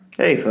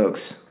Hey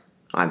folks,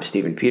 I'm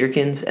Stephen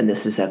Peterkins, and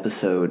this is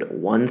episode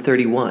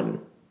 131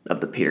 of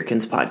the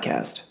Peterkins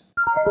Podcast.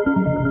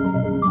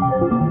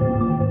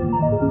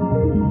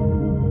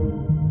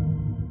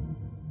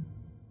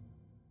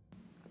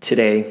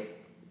 Today,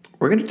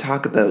 we're going to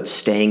talk about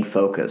staying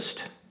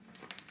focused.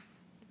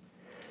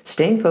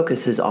 Staying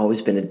focused has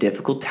always been a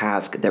difficult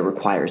task that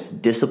requires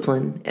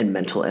discipline and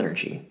mental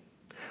energy.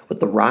 With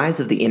the rise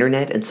of the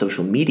internet and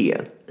social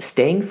media,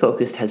 staying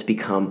focused has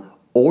become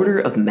order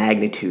of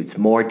magnitudes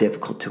more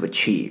difficult to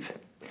achieve.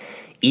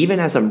 Even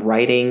as I'm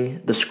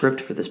writing the script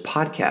for this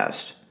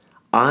podcast,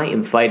 I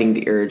am fighting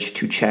the urge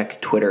to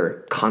check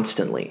Twitter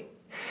constantly.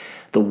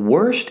 The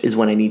worst is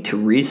when I need to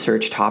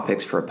research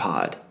topics for a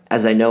pod,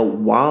 as I know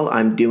while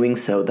I'm doing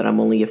so that I'm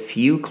only a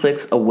few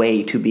clicks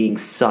away to being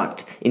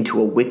sucked into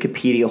a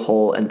Wikipedia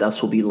hole and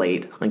thus will be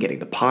late on getting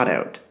the pod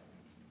out.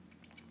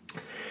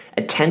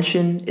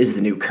 Attention is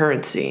the new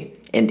currency,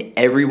 and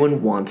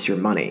everyone wants your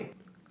money.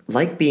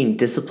 Like being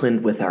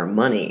disciplined with our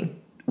money,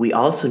 we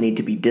also need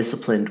to be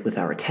disciplined with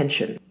our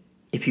attention.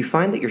 If you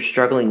find that you're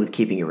struggling with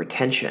keeping your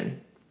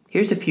attention,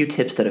 here's a few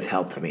tips that have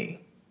helped me.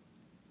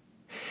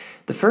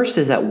 The first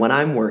is that when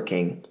I'm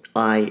working,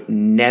 I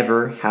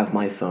never have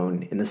my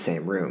phone in the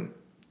same room.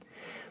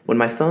 When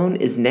my phone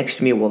is next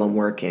to me while I'm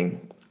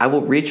working, I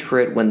will reach for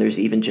it when there's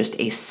even just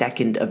a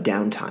second of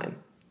downtime.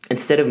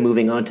 Instead of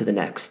moving on to the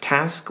next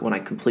task when I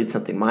complete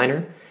something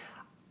minor,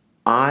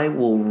 I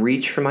will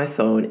reach for my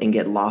phone and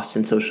get lost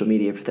in social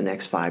media for the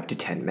next 5 to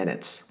 10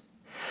 minutes.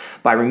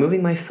 By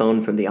removing my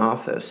phone from the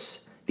office,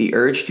 the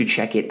urge to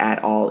check it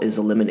at all is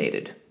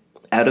eliminated.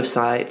 Out of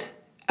sight,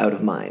 out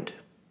of mind.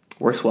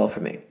 Works well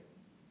for me.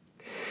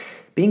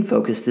 Being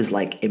focused is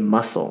like a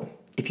muscle.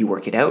 If you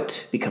work it out,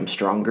 it becomes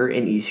stronger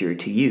and easier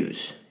to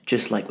use.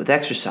 Just like with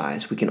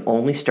exercise, we can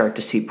only start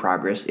to see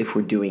progress if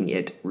we're doing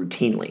it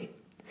routinely.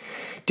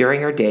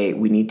 During our day,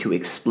 we need to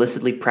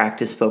explicitly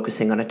practice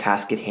focusing on a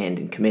task at hand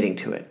and committing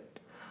to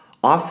it.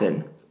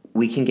 Often,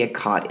 we can get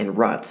caught in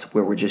ruts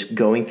where we're just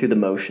going through the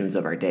motions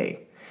of our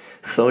day,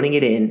 phoning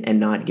it in and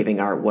not giving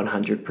our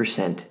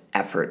 100%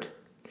 effort.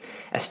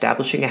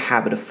 Establishing a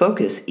habit of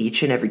focus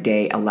each and every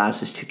day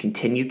allows us to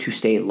continue to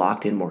stay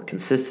locked in more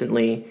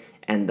consistently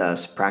and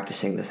thus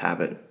practicing this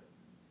habit.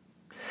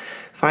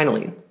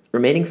 Finally,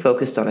 remaining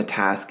focused on a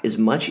task is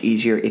much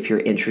easier if you're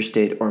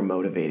interested or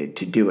motivated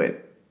to do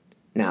it.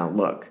 Now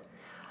look,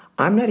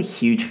 I'm not a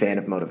huge fan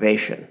of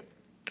motivation.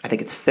 I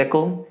think it's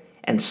fickle,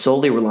 and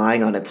solely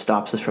relying on it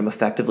stops us from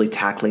effectively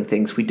tackling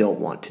things we don't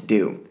want to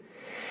do.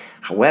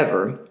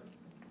 However,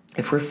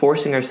 if we're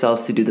forcing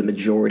ourselves to do the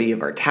majority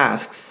of our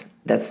tasks,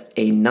 that's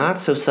a not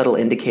so subtle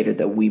indicator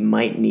that we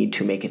might need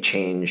to make a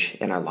change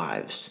in our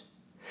lives.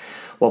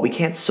 While we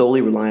can't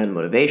solely rely on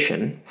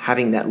motivation,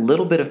 having that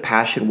little bit of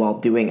passion while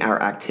doing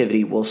our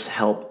activity will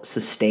help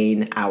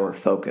sustain our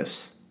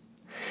focus.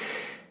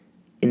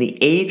 In the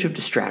age of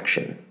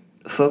distraction,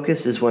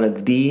 focus is one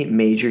of the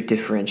major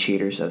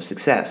differentiators of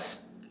success.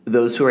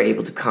 Those who are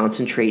able to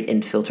concentrate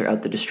and filter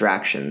out the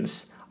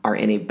distractions are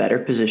in a better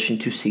position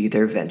to see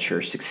their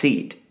venture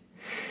succeed.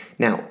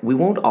 Now, we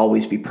won't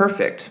always be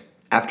perfect.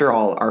 After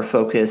all, our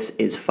focus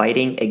is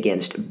fighting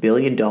against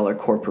billion-dollar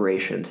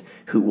corporations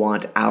who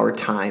want our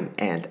time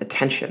and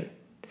attention.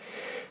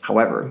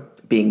 However,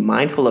 being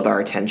mindful of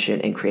our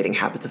attention and creating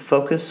habits of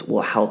focus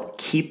will help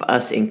keep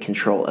us in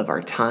control of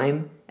our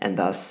time and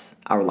thus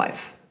our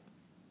life.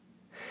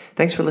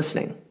 Thanks for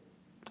listening,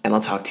 and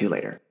I'll talk to you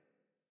later.